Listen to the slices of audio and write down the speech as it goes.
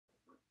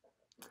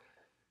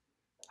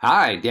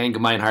Hi, Dan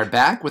Gemeinhardt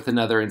back with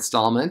another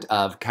installment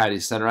of Coyote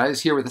Sunrise,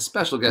 here with a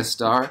special guest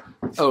star,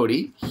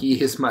 Odie.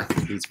 He's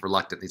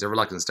reluctant. He's a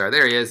reluctant star.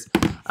 There he is.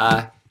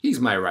 He's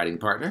my writing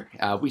partner.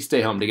 We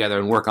stay home together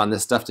and work on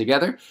this stuff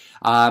together.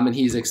 And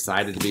he's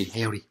excited to be,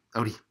 hey,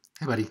 Odie,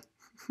 hey, buddy.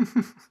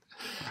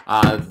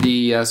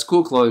 The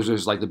school closure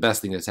is like the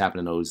best thing that's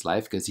happened in Odie's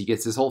life because he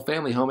gets his whole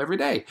family home every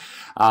day.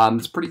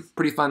 It's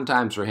pretty fun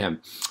times for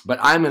him. But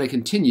I'm going to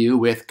continue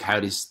with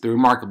the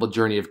remarkable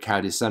journey of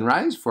Coyote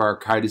Sunrise for our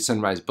Coyote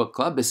Sunrise book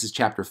club. This is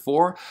chapter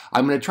 4.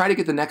 I'm going to try to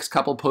get the next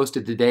couple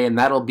posted today, and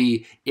that'll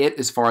be it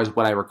as far as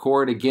what I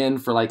record. Again,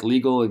 for like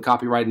legal and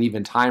copyright and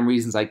even time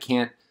reasons, I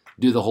can't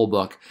do the whole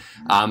book.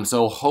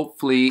 So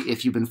hopefully,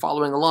 if you've been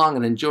following along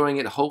and enjoying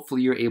it,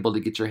 hopefully you're able to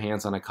get your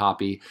hands on a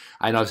copy.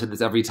 I know I've said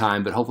this every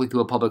time, but hopefully through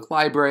a public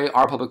library.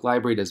 Our public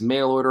library does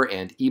mail order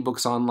and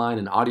ebooks online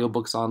and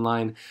audiobooks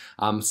online.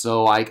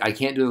 So I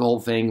can't do the whole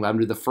thing, but I'm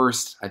going to do the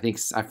first,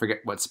 I forget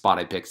what spot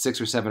I picked,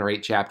 6 or 7 or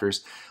 8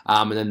 chapters.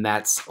 And then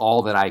that's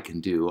all that I can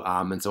do.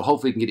 And so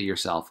hopefully you can get it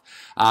yourself.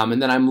 And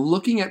then I'm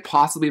looking at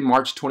possibly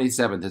March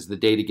 27th as the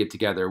day to get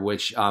together,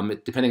 which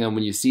depending on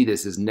when you see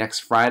this is next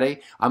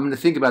Friday. I'm going to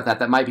think about that.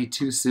 That might be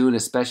too soon,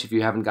 especially if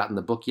you haven't gotten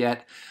the book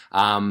yet.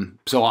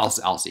 So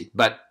I'll see.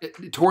 But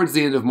towards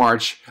the end of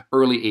March,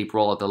 early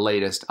April at the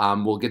latest,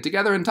 we'll get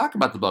together and talk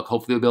about the book.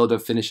 Hopefully you'll be able to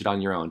finish it on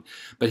your own.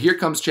 But here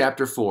comes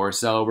chapter 4.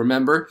 So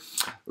remember,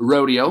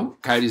 Rodeo,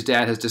 Coyote's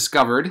dad, has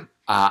discovered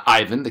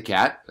Ivan, the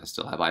cat. I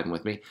still have Ivan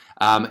with me.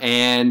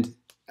 And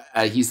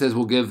he says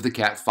we'll give the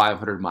cat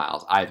 500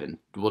 miles. Ivan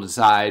will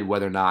decide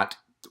whether or not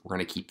we're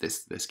going to keep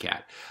this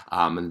cat.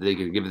 And they're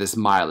going to give it this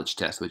mileage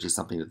test, which is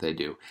something that they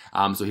do.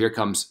 So here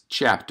comes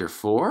chapter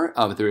 4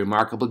 of the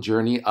remarkable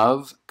journey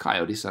of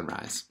Coyote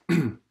Sunrise.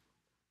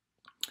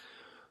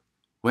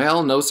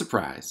 Well, no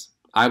surprise.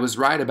 I was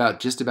right about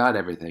just about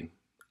everything.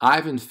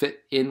 Ivan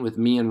fit in with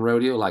me and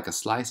Rodeo like a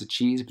slice of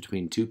cheese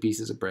between 2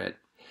 pieces of bread.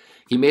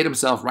 He made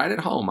himself right at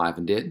home,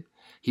 Ivan did.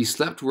 He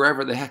slept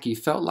wherever the heck he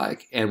felt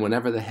like and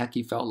whenever the heck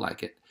he felt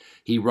like it.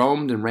 He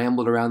roamed and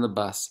rambled around the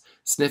bus,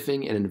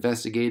 sniffing and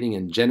investigating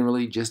and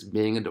generally just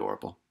being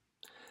adorable.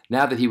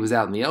 Now that he was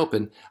out in the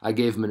open, I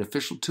gave him an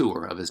official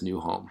tour of his new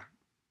home.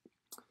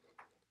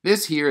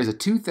 This here is a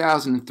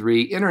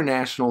 2003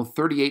 International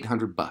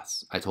 3800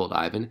 bus, I told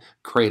Ivan,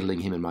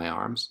 cradling him in my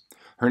arms.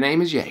 Her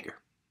name is Jaeger.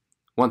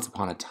 Once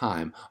upon a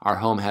time, our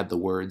home had the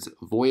words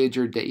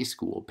Voyager Day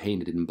School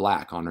painted in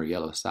black on her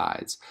yellow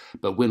sides.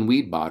 But when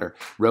we'd bought her,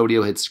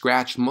 Rodeo had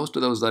scratched most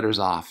of those letters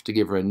off to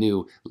give her a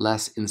new,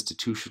 less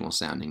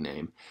institutional-sounding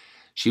name.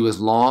 She was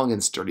long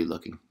and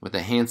sturdy-looking, with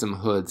a handsome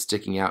hood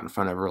sticking out in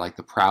front of her like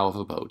the prow of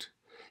a boat.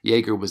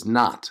 Jaeger was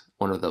not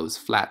one of those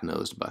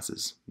flat-nosed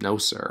buses. No,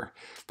 sir.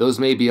 Those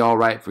may be all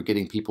right for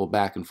getting people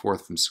back and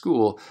forth from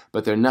school,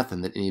 but they're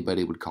nothing that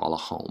anybody would call a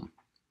home.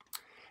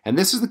 And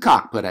this is the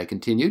cockpit, I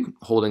continued,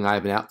 holding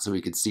Ivan out so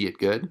he could see it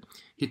good.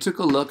 He took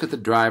a look at the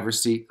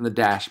driver's seat and the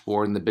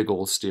dashboard and the big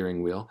old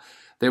steering wheel.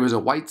 There was a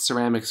white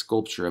ceramic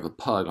sculpture of a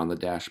pug on the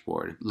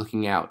dashboard,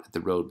 looking out at the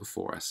road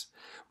before us.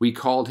 We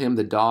called him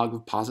the dog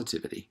of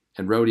positivity,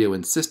 and Rodeo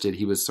insisted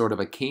he was sort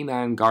of a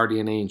canine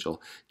guardian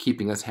angel,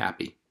 keeping us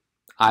happy.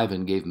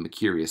 Ivan gave him a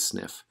curious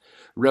sniff.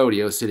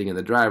 Rodeo, sitting in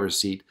the driver's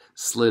seat,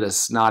 slid a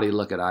snotty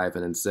look at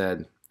Ivan and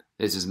said,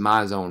 "This is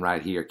my zone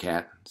right here,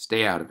 cat.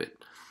 Stay out of it."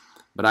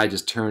 But I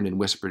just turned and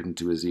whispered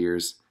into his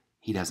ears,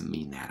 "He doesn't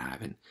mean that,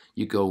 Ivan.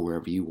 You go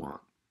wherever you want."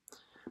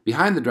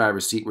 Behind the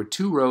driver's seat were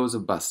 2 rows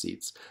of bus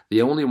seats,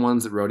 the only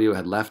ones that Rodeo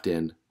had left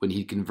in when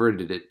he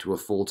converted it to a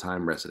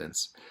full-time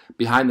residence.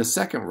 Behind the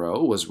second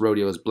row was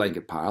Rodeo's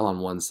blanket pile on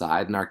one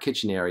side and our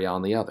kitchen area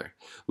on the other.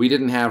 We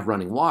didn't have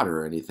running water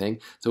or anything,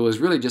 so it was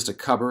really just a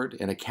cupboard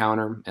and a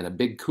counter and a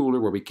big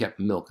cooler where we kept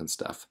milk and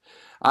stuff.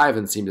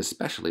 Ivan seemed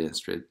especially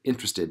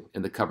interested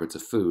in the cupboards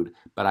of food,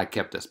 but I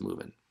kept us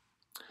moving.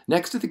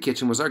 Next to the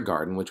kitchen was our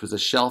garden, which was a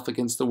shelf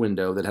against the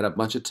window that had a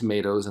bunch of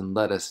tomatoes and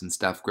lettuce and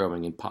stuff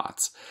growing in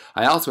pots.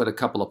 I also had a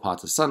couple of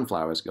pots of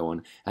sunflowers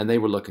going, and they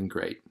were looking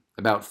great.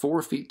 About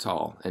 4 feet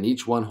tall, and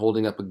each one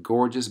holding up a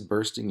gorgeous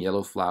bursting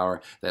yellow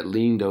flower that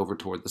leaned over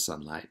toward the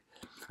sunlight.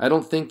 I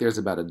don't think there's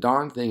about a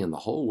darn thing in the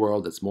whole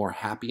world that's more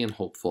happy and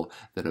hopeful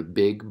than a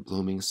big,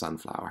 blooming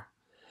sunflower.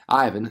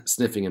 Ivan,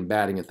 sniffing and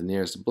batting at the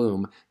nearest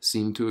bloom,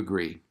 seemed to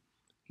agree.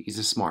 He's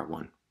a smart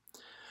one.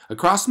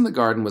 Across from the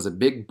garden was a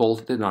big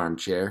bolted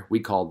armchair we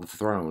called the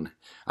throne.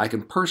 I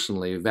can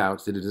personally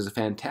vouch that it is a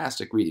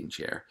fantastic reading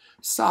chair,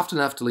 soft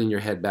enough to lean your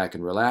head back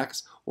and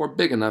relax, or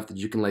big enough that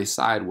you can lay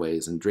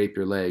sideways and drape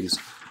your legs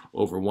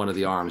over one of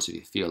the arms if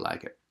you feel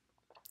like it.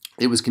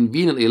 It was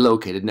conveniently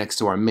located next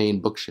to our main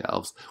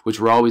bookshelves, which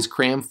were always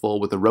crammed full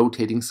with a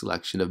rotating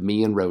selection of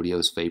me and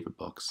Rodeo's favorite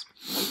books.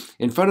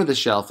 In front of the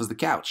shelf was the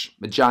couch,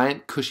 a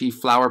giant, cushy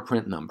flower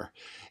print number.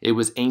 It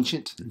was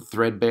ancient and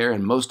threadbare,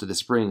 and most of the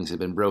springs had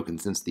been broken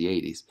since the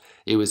 80s.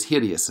 It was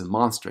hideous and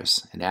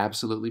monstrous and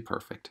absolutely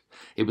perfect.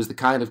 It was the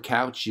kind of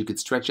couch you could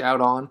stretch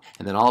out on,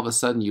 and then all of a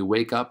sudden you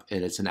wake up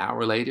and it's an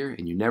hour later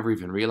and you never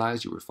even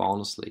realized you were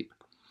falling asleep.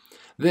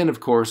 Then, of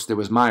course, there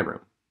was my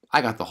room.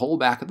 I got the whole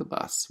back of the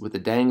bus, with the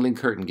dangling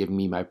curtain giving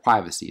me my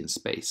privacy and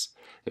space.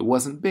 It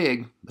wasn't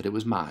big, but it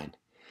was mine.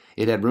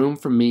 It had room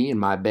for me and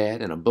my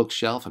bed and a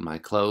bookshelf and my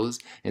clothes,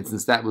 and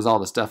since that was all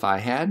the stuff I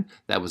had,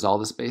 that was all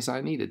the space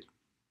I needed.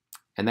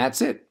 "And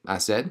that's it," I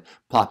said,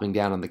 plopping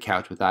down on the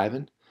couch with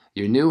Ivan.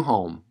 "Your new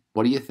home.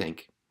 What do you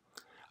think?"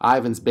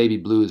 Ivan's baby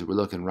blues were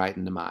looking right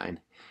into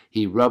mine.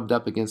 He rubbed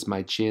up against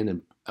my chin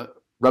and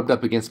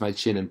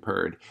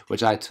purred,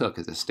 which I took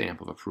as a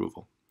stamp of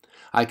approval.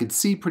 I could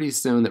see pretty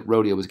soon that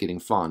Rodeo was getting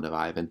fond of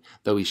Ivan,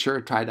 though he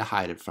sure tried to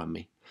hide it from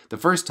me. The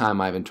first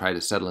time Ivan tried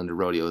to settle into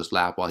Rodeo's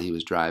lap while he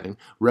was driving,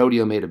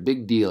 Rodeo made a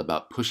big deal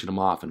about pushing him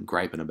off and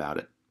griping about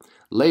it.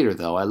 Later,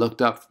 though, I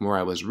looked up from where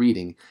I was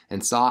reading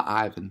and saw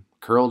Ivan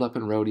curled up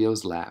in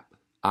Rodeo's lap,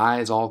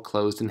 eyes all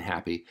closed and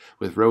happy,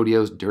 with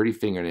Rodeo's dirty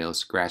fingernails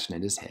scratching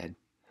at his head.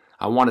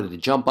 I wanted to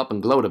jump up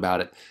and gloat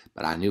about it,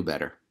 but I knew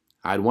better.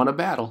 I'd won a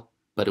battle,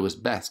 but it was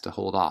best to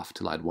hold off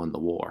till I'd won the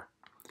war.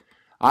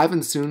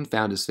 Ivan soon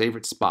found his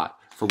favorite spot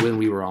for when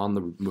we were on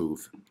the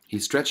move. He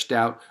stretched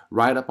out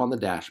right up on the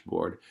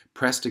dashboard,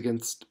 pressed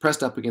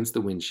up against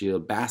the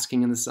windshield,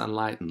 basking in the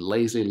sunlight and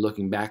lazily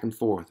looking back and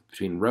forth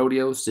between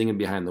Rodeo singing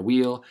behind the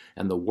wheel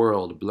and the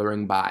world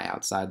blurring by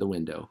outside the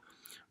window.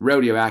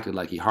 Rodeo acted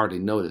like he hardly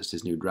noticed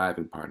his new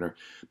driving partner,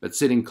 but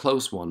sitting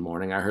close one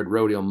morning, I heard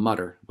Rodeo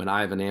mutter when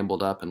Ivan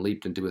ambled up and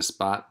leaped into his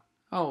spot,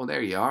 "Oh,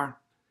 there you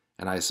are."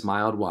 And I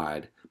smiled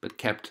wide, but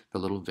kept the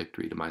little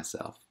victory to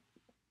myself.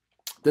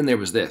 Then there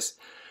was this.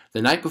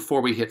 The night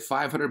before we hit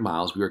 500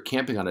 miles, we were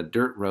camping on a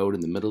dirt road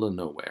in the middle of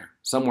nowhere,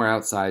 somewhere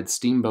outside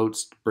Steamboat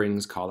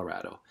Springs,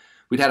 Colorado.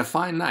 We'd had a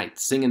fine night,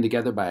 singing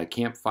together by a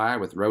campfire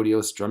with Rodeo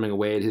strumming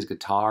away at his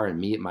guitar and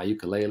me at my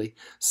ukulele,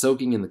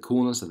 soaking in the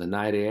coolness of the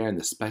night air and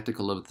the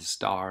spectacle of the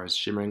stars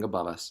shimmering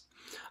above us.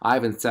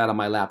 Ivan sat on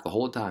my lap the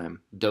whole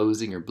time,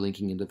 dozing or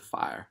blinking into the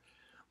fire.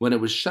 When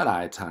it was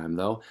shut-eye time,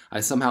 though,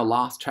 I somehow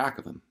lost track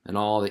of him, and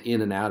all the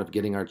in and out of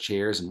getting our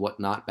chairs and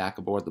what-not back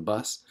aboard the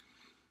bus.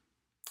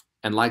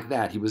 And like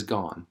that, he was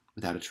gone,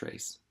 without a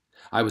trace.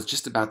 I was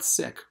just about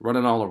sick,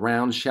 running all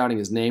around, shouting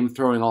his name,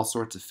 throwing all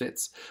sorts of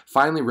fits.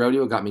 Finally,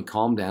 Rodeo got me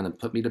calmed down and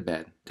put me to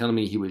bed, telling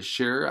me he was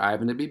sure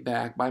Ivan would be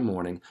back by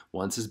morning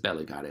once his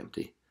belly got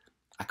empty.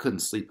 I couldn't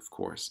sleep, of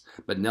course,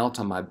 but knelt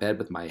on my bed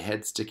with my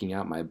head sticking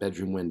out my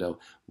bedroom window,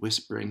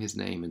 whispering his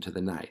name into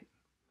the night.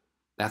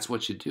 That's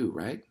what you do,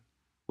 right?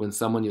 When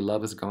someone you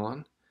love is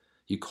gone,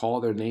 you call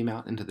their name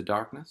out into the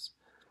darkness.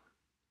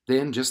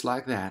 Then, just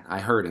like that, I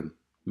heard him,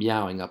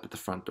 meowing up at the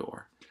front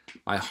door.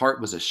 My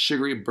heart was a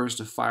sugary burst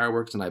of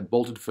fireworks, and I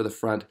bolted for the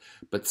front,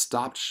 but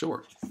stopped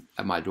short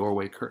at my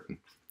doorway curtain,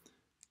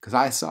 because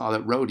I saw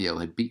that Rodeo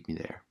had beat me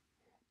there.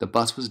 The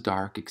bus was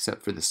dark,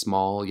 except for the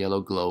small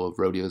yellow glow of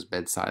Rodeo's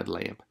bedside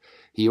lamp.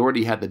 He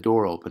already had the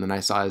door open, and I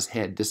saw his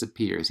head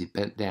disappear as he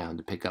bent down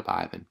to pick up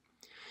Ivan.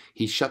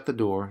 He shut the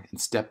door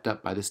and stepped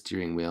up by the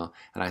steering wheel,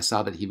 and I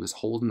saw that he was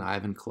holding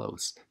Ivan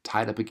close,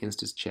 tied up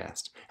against his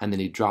chest, and then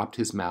he dropped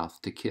his mouth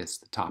to kiss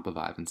the top of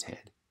Ivan's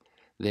head.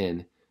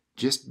 Then,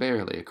 just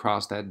barely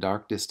across that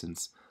dark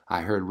distance,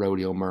 I heard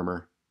Rodeo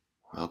murmur,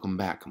 "Welcome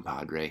back,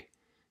 compadre.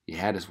 You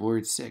had us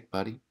worried sick,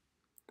 buddy."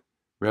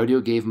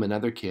 Rodeo gave him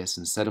another kiss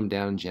and set him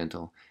down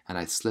gentle, and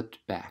I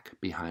slipped back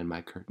behind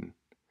my curtain.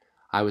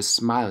 I was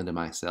smiling to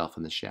myself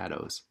in the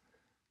shadows.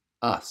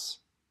 Us.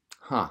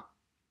 Huh.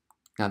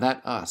 Now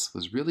that us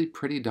was really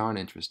pretty darn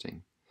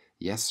interesting.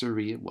 Yes,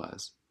 sirree, it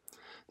was.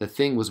 The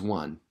thing was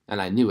won,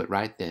 and I knew it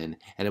right then,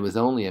 and it was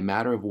only a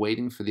matter of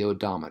waiting for the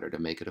odometer to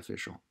make it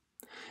official.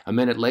 A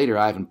minute later,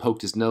 Ivan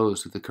poked his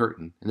nose through the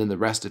curtain, and then the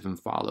rest of him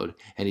followed,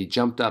 and he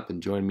jumped up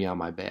and joined me on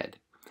my bed.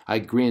 I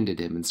grinned at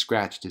him and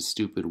scratched his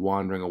stupid,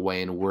 wandering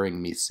away and worrying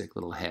me sick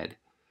little head.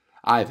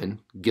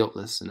 Ivan,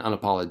 guiltless and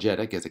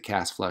unapologetic as a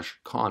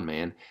cash-flush con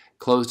man,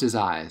 closed his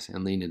eyes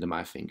and leaned into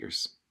my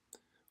fingers.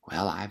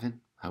 "Well,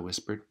 Ivan," I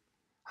whispered,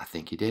 "I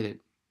think you did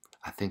it.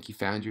 I think you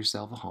found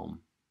yourself a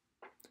home."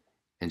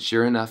 And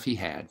sure enough, he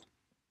had.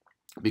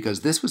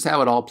 Because this was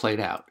how it all played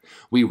out.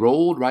 We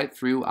rolled right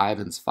through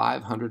Ivan's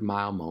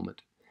 500-mile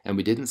moment, and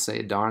we didn't say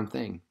a darn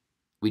thing.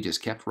 We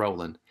just kept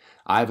rolling,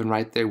 Ivan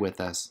right there with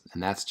us,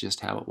 and that's just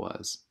how it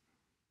was.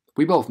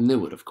 We both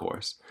knew it, of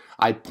course.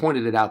 I'd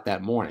pointed it out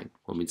that morning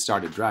when we'd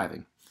started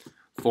driving.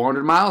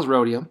 400 miles,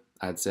 Rodeo,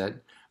 I'd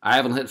said.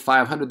 Ivan'll hit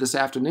 500 this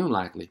afternoon,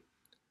 likely.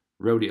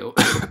 Rodeo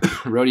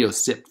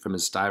sipped from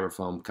his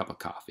styrofoam cup of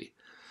coffee.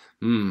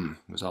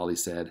 Was all he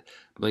said,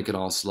 blinking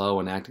all slow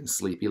and acting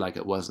sleepy like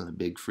it wasn't a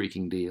big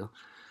freaking deal.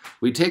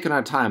 We'd taken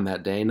our time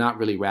that day, not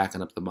really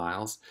racking up the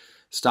miles.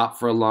 Stopped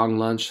for a long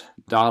lunch,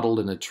 dawdled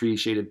in a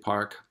tree-shaded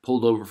park,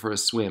 pulled over for a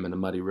swim in a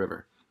muddy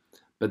river.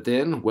 But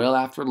then, well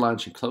after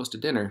lunch and close to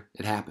dinner,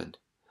 it happened.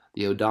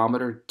 The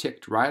odometer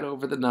ticked right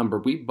over the number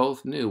we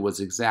both knew was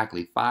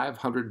exactly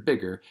 500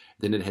 bigger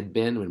than it had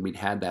been when we'd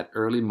had that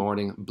early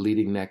morning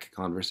bleeding neck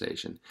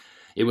conversation.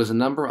 It was a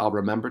number I'll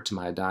remember to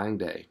my dying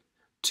day.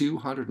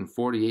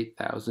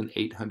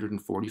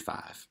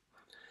 248,845.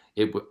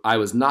 I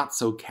was not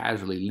so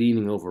casually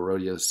leaning over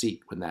Rodeo's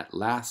seat when that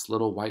last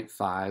little white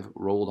 5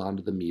 rolled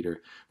onto the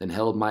meter, then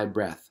held my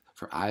breath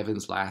for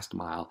Ivan's last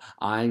mile,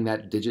 eyeing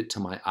that digit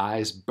till my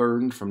eyes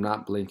burned from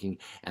not blinking,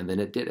 and then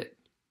it did it.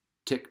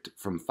 Ticked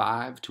from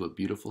 5 to a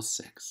beautiful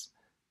 6.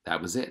 That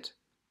was it.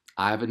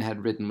 Ivan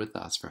had ridden with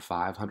us for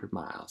 500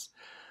 miles.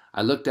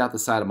 I looked out the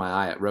side of my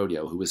eye at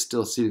Rodeo, who was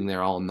still sitting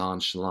there all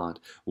nonchalant,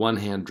 one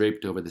hand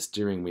draped over the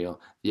steering wheel,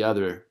 the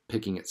other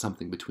picking at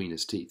something between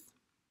his teeth.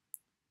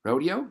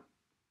 Rodeo?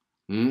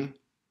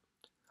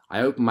 I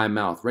opened my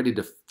mouth, ready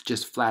to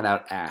just flat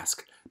out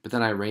ask, but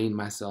then I reined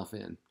myself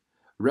in.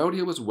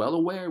 Rodeo was well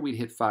aware we'd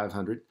hit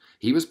 500.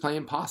 He was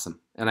playing possum,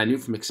 and I knew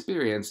from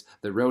experience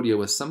that Rodeo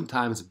was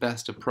sometimes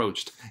best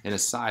approached in a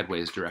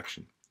sideways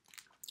direction.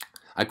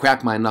 I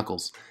cracked my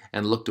knuckles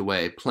and looked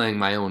away, playing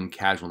my own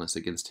casualness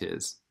against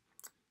his.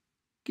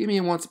 "Give me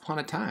a once upon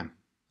a time,"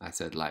 I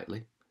said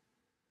lightly.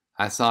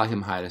 I saw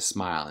him hide a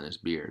smile in his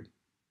beard.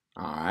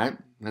 "All right,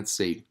 let's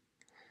see."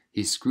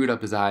 He screwed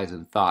up his eyes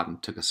in thought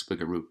and took a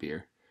swig of root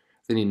beer.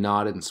 Then he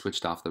nodded and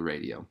switched off the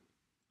radio.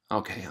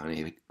 "Okay,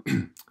 honey.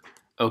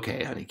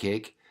 Okay, honey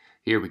cake.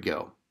 Here we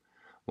go.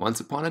 Once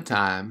upon a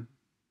time,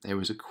 there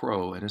was a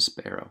crow and a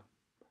sparrow.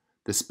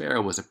 The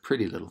sparrow was a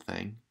pretty little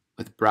thing,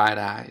 with bright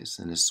eyes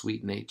and a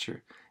sweet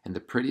nature, and the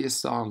prettiest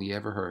song you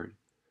ever heard.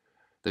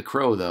 The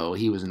crow, though,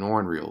 he was an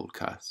ornery old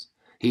cuss.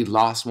 He'd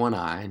lost one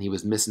eye, and he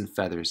was missing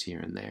feathers here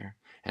and there,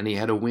 and he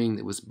had a wing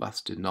that was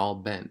busted and all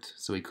bent,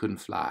 so he couldn't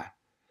fly.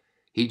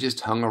 He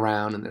just hung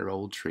around in their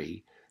old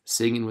tree,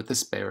 singing with the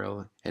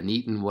sparrow and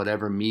eating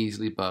whatever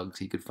measly bugs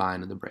he could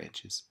find in the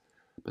branches.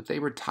 But they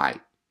were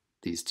tight,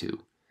 these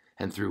two,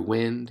 and through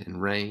wind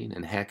and rain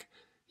and, heck,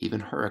 even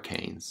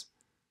hurricanes,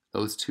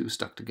 those two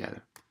stuck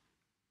together."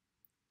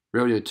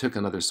 Rodeo took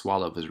another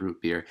swallow of his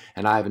root beer,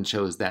 and Ivan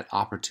chose that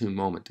opportune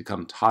moment to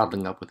come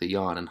toddling up with a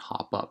yawn and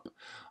hop up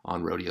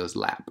on Rodeo's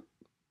lap.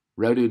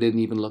 Rodeo didn't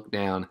even look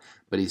down,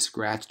 but he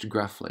scratched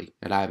gruffly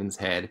at Ivan's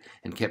head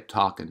and kept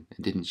talking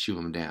and didn't shoo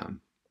him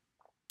down.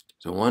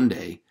 "So one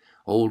day,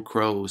 old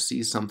Crow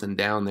sees something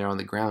down there on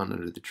the ground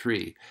under the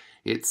tree.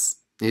 It's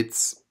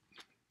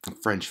a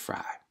French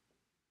fry."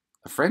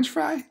 "A French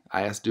fry?"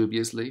 I asked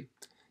dubiously.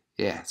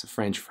 "Yeah, it's a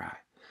French fry.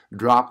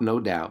 Dropped, no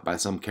doubt, by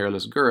some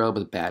careless girl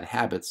with bad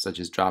habits such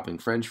as dropping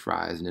French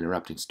fries and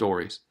interrupting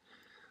stories.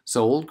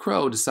 So old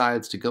Crow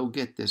decides to go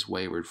get this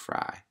wayward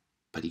fry.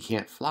 But he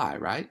can't fly,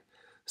 right?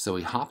 So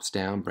he hops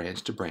down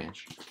branch to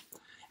branch.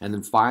 And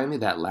then finally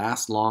that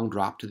last long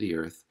drop to the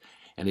earth,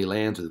 and he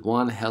lands with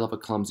one hell of a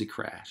clumsy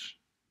crash.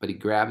 But he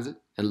grabs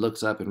it and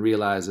looks up and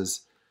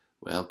realizes,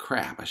 well,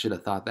 crap, I should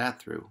have thought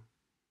that through.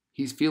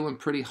 He's feeling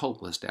pretty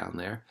hopeless down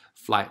there,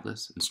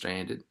 flightless and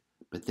stranded.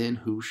 But then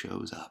who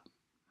shows up?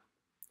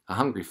 A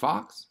hungry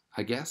fox,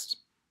 I guessed.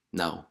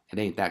 No, it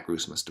ain't that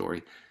gruesome a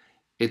story.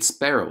 It's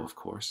Sparrow, of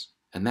course.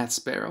 And that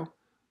Sparrow,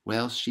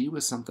 well, she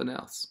was something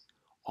else.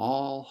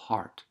 All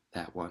heart,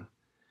 that one.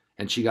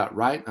 And she got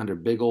right under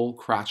big old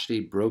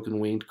crotchety,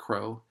 broken-winged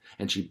Crow,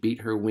 and she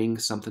beat her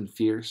wings something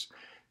fierce.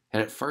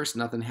 And at first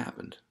nothing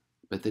happened.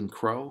 But then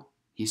Crow,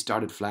 he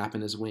started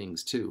flapping his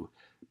wings, too.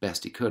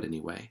 Best he could,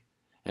 anyway.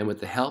 And with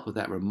the help of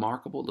that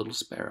remarkable little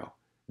Sparrow,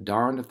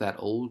 darned if that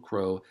old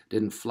Crow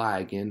didn't fly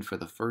again for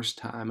the first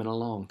time in a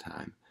long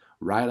time,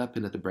 right up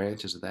into the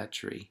branches of that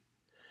tree.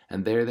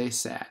 And there they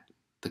sat,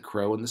 the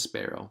Crow and the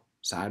Sparrow,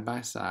 side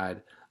by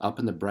side, up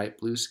in the bright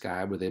blue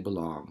sky where they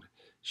belonged,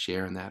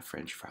 sharing that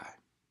French fry.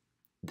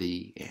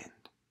 The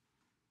end.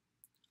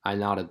 I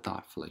nodded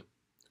thoughtfully.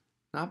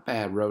 Not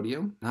bad,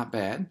 Rodeo, not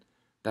bad.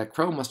 That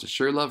Crow must have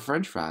sure loved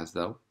French fries,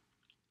 though.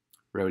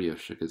 Rodeo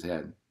shook his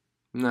head.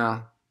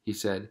 No, he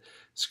said,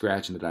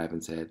 scratching at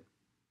Ivan's head.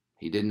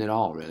 He didn't at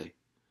all, really.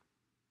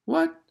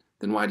 What?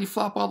 Then why'd he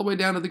flop all the way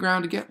down to the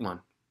ground to get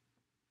one?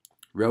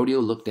 Rodeo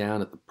looked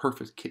down at the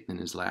perfect kitten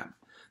in his lap,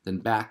 then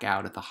back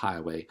out at the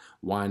highway,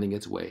 winding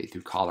its way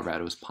through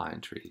Colorado's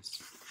pine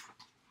trees.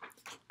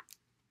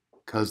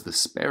 'Cause the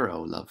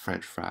sparrow loved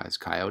French fries,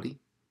 Coyote,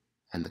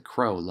 and the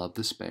crow loved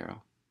the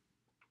sparrow.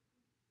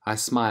 I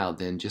smiled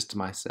then just to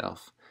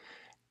myself,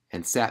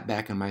 and sat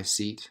back in my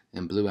seat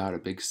and blew out a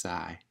big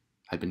sigh.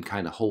 I'd been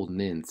kind of holding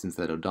in since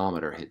that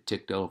odometer had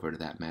ticked over to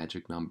that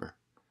magic number.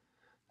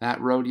 That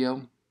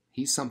Rodeo,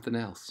 he's something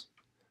else.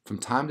 From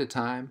time to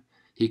time,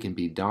 he can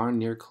be darn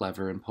near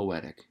clever and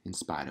poetic in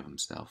spite of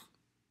himself.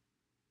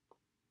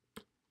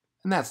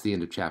 And that's the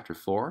end of Chapter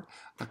 4.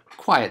 A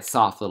quiet,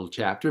 soft little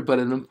chapter, but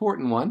an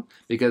important one,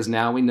 because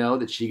now we know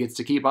that she gets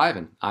to keep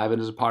Ivan. Ivan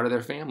is a part of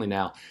their family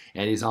now,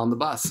 and he's on the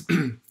bus.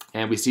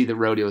 And we see that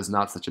Rodeo is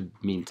not such a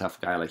mean,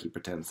 tough guy like he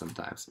pretends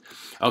sometimes.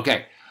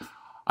 Okay.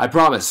 I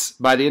promise,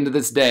 by the end of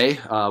this day,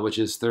 which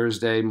is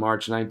Thursday,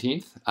 March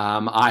 19th,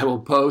 I will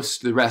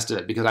post the rest of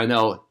it, because I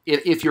know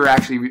if you're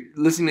actually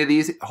listening to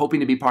these,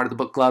 hoping to be part of the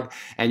book club,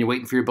 and you're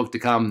waiting for your book to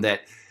come,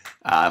 that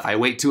if I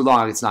wait too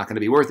long, it's not going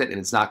to be worth it, and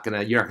you're not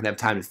going to have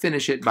time to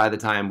finish it by the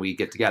time we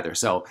get together.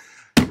 So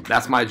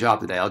that's my job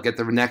today. I'll get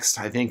the next,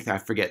 I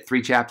forget,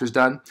 3 chapters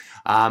done.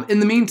 In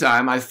the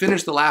meantime, I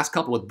finished the last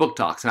couple with book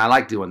talks, and I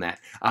like doing that.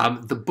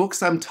 The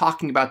books I'm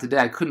talking about today,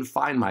 I couldn't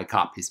find my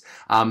copies.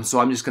 So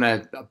I'm just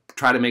going to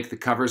try to make the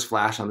covers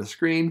flash on the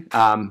screen.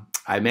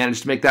 I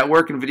managed to make that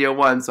work in video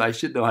 1, so I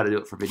should know how to do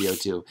it for video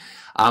 2.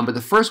 But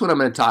the first one I'm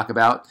going to talk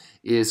about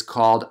is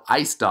called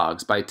Ice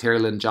Dogs by Terry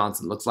Lynn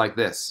Johnson. Looks like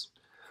this.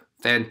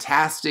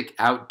 Fantastic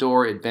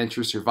outdoor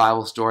adventure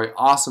survival story.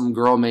 Awesome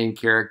girl main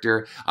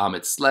character.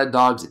 It's sled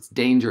dogs, it's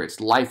danger, it's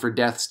life or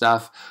death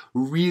stuff.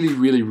 Really,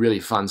 really, really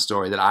fun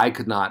story that I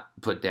could not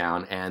put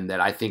down and that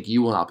I think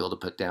you will not be able to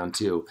put down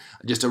too.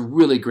 Just a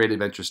really great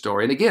adventure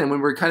story. And again, when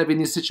we're kind of in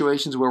these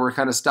situations where we're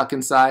kind of stuck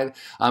inside,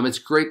 it's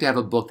great to have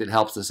a book that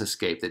helps us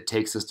escape, that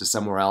takes us to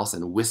somewhere else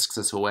and whisks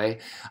us away.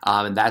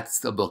 And that's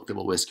the book that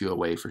will whisk you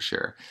away for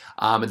sure.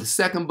 And the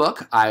second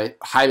book I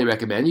highly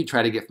recommend you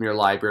try to get from your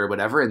library or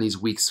whatever in these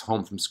weeks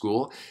home from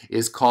school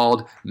is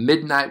called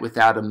Midnight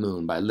Without a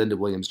Moon by Linda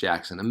Williams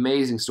Jackson.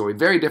 Amazing story,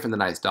 very different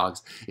than Ice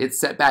Dogs. It's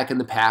set back in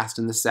the past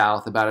in the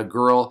South about a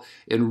girl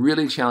in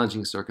really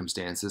challenging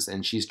circumstances,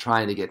 and she's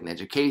trying to get an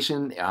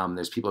education.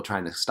 There's people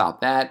trying to stop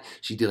that.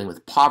 She's dealing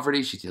with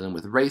poverty. She's dealing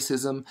with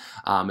racism.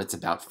 It's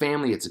about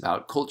family. It's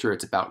about culture.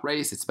 It's about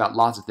race. It's about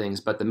lots of things,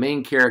 but the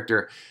main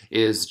character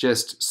is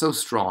just so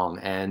strong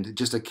and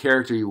just a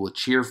character you will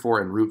cheer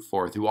for and root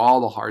for through all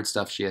the hard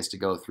stuff she has to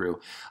go through.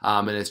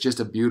 And it's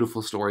just a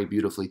beautiful story,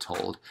 beautifully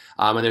told.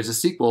 And there's a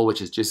sequel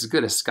which is just as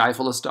good as Sky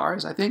Full of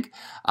Stars, I think.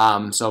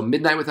 So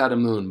Midnight Without a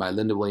Moon by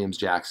Linda Williams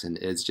Jackson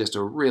is just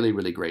a really,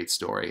 really great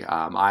story.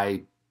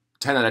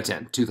 10 out of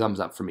 10. 2 thumbs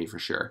up for me for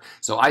sure.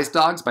 So Ice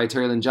Dogs by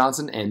Terry Lynn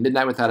Johnson and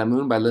Midnight Without a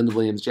Moon by Linda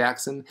Williams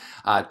Jackson.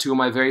 2 of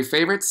my very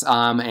favorites,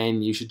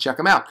 and you should check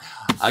them out.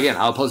 Again,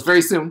 I'll post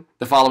very soon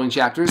the following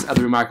chapters of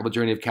The Remarkable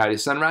Journey of Coyote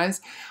Sunrise.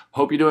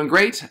 Hope you're doing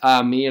great.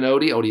 Me and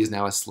Odie is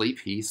now asleep.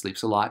 He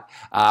sleeps a lot.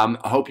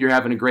 Hope you're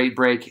having a great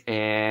break,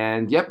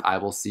 and yep, I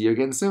will see you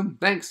again soon.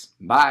 Thanks.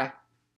 Bye.